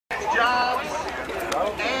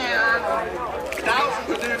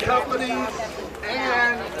companies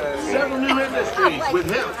and several new industries with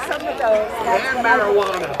hemp and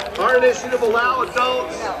marijuana. Our initiative will allow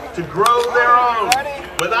adults to grow their own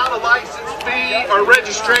without a license fee or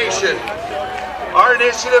registration. Our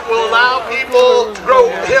initiative will allow people to grow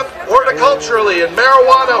hemp horticulturally and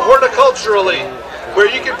marijuana horticulturally,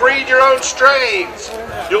 where you can breed your own strains.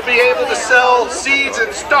 You'll be able to sell seeds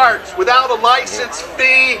and starts without a license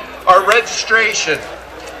fee or registration.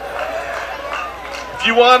 If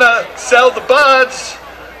you want to sell the buds,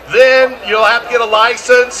 then you'll have to get a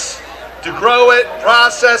license to grow it,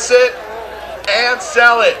 process it, and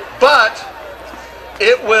sell it. But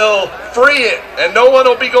it will free it, and no one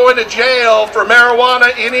will be going to jail for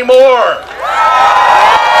marijuana anymore.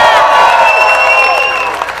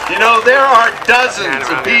 You know, there are dozens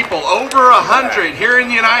of people, over 100 here in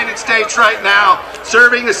the United States right now,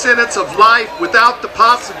 serving a sentence of life without the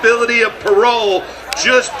possibility of parole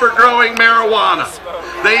just for growing marijuana.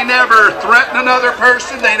 They never threatened another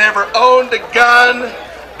person, they never owned a gun,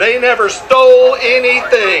 they never stole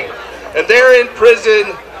anything, and they're in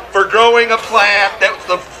prison for growing a plant that was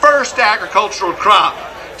the first agricultural crop.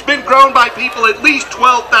 It's been grown by people at least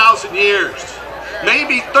 12,000 years,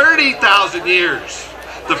 maybe 30,000 years.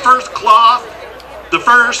 The first cloth, the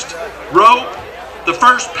first rope, the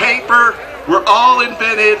first paper were all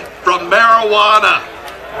invented from marijuana.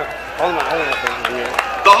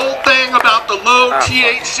 The whole thing about the low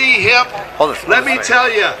THC hemp, let me tell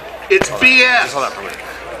you, it's BS.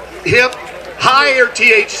 Hemp, higher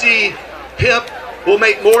THC hemp will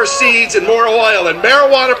make more seeds and more oil, and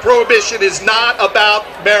marijuana prohibition is not about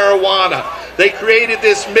marijuana. They created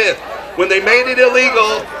this myth. When they made it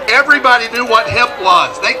illegal, everybody knew what hemp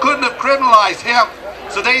was. They couldn't have criminalized hemp,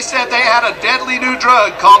 so they said they had a deadly new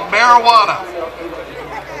drug called marijuana.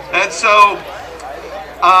 And so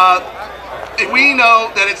we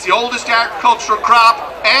know that it's the oldest agricultural crop,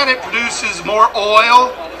 and it produces more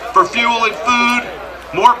oil for fuel and food,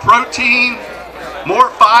 more protein,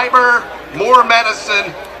 more fiber, more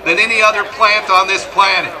medicine than any other plant on this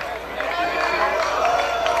planet.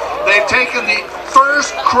 They've taken the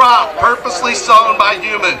first crop purposely sown by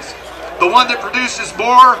humans, the one that produces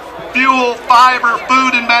more fuel, fiber,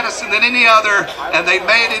 food, and medicine than any other, and they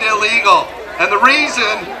made it illegal. And the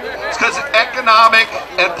reason is because of economic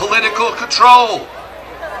and political control.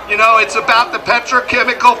 You know, it's about the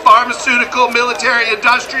petrochemical, pharmaceutical, military,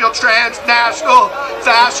 industrial, transnational,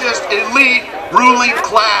 fascist, elite ruling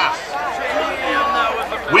class.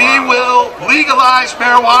 We will legalize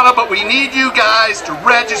marijuana, but we need you guys to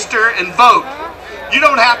register and vote. You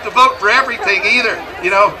don't have to vote for everything either.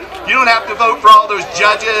 You know, you don't have to vote for all those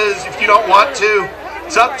judges if you don't want to.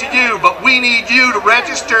 It's up to you, but we need you to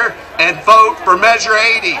register and vote for Measure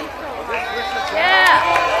 80.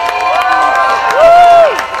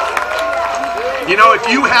 You know, if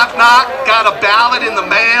you have not got a ballot in the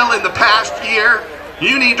mail in the past year,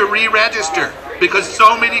 you need to re-register, because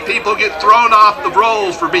so many people get thrown off the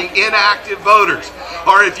rolls for being inactive voters.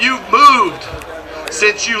 Or if you've moved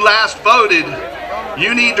since you last voted,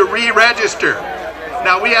 you need to re-register.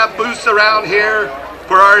 Now, we have booths around here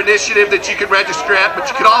for our initiative that you can register at, but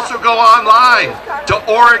you can also go online to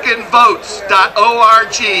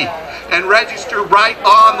OregonVotes.org and register right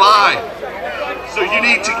online. So you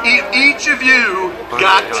need to, each of you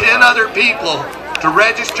got 10 other people to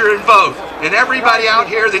register and vote. And everybody out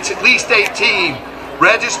here that's at least 18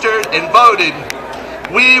 registered and voted,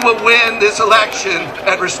 we will win this election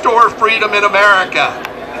and restore freedom in America.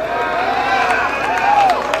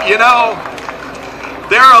 You know,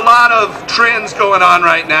 there are a lot of trends going on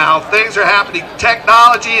right now. Things are happening.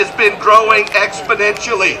 Technology has been growing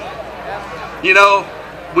exponentially. You know,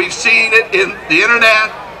 we've seen it in the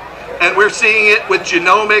internet, and we're seeing it with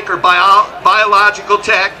genomic or biological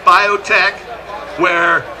tech, biotech,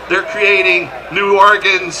 where they're creating new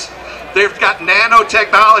organs. They've got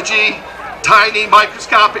nanotechnology, tiny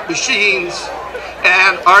microscopic machines,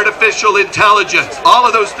 and artificial intelligence. All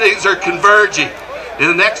of those things are converging. In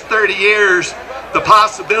the next 30 years, the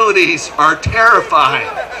possibilities are terrifying.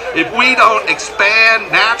 If we don't expand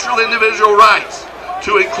natural individual rights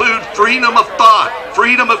to include freedom of thought,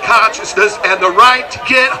 freedom of consciousness, and the right to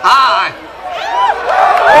get high,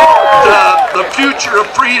 the future of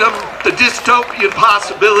freedom, the dystopian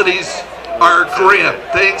possibilities are grim.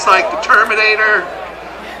 Things like the Terminator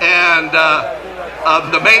and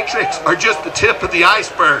the Matrix are just the tip of the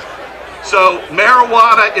iceberg. So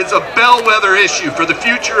marijuana is a bellwether issue for the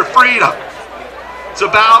future of freedom. It's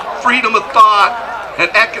about freedom of thought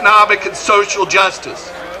and economic and social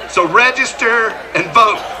justice. So register and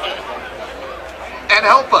vote and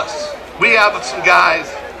help us. We have some guys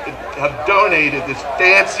that have donated this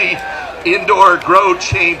fancy indoor grow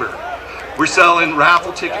chamber. We're selling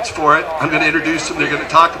raffle tickets for it. I'm going to introduce them. They're going to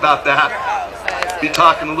talk about that. Be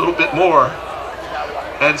talking a little bit more.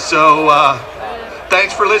 And so,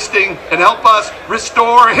 thanks for listening, and help us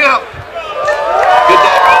restore hemp. Good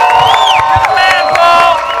day.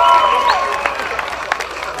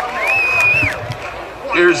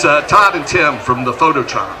 Here's Todd and Tim from the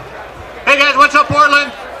Phototron. Hey guys, what's up,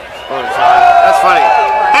 Portland? That's funny.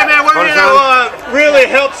 Hey man, we're going to really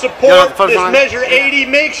help support this Measure 80.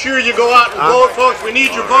 Make sure you go out and vote, folks. We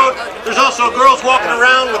need your vote. There's also girls walking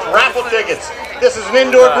around with raffle tickets. This is an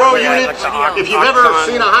indoor grow unit. If you've ever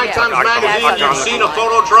seen a High Times magazine, you've seen a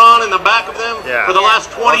Phototron in the back of them for the last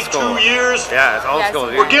 22 years. Yeah, it's old school.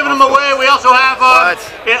 We're giving them away. We also have,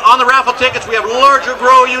 on the raffle tickets, we have larger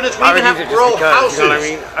grow units. We even have grow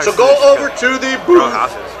houses. So go over to the booth.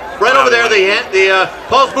 Right over there, the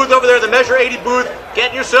Paul's booth over there, the Measure 80 booth.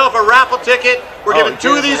 Get yourself a raffle ticket. We're giving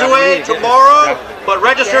 2 of these away tomorrow, but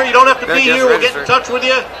register. You don't have to be here. We'll get in touch with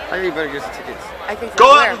you. I think you better get some tickets.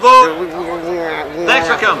 Go out and vote. Thanks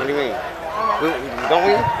for coming. What do you mean? Don't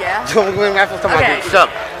we? Yeah. Don't we win raffles? Okay. Shut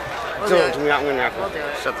up. Do we not win raffles?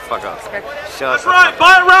 Shut the fuck up. That's right.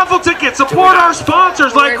 Buy a raffle ticket. Support our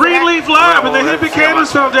sponsors like Greenleaf Lab and the Hemp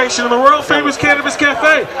Cannabis Foundation and the world famous Cannabis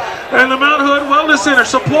Cafe and the Mount Hood Wellness Center.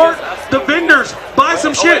 Support the vendors. Buy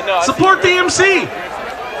some shit. Support the MC.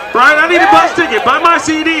 Right? I need a bus ticket. Buy my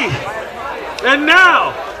CD. And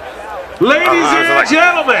now, ladies and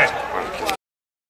gentlemen,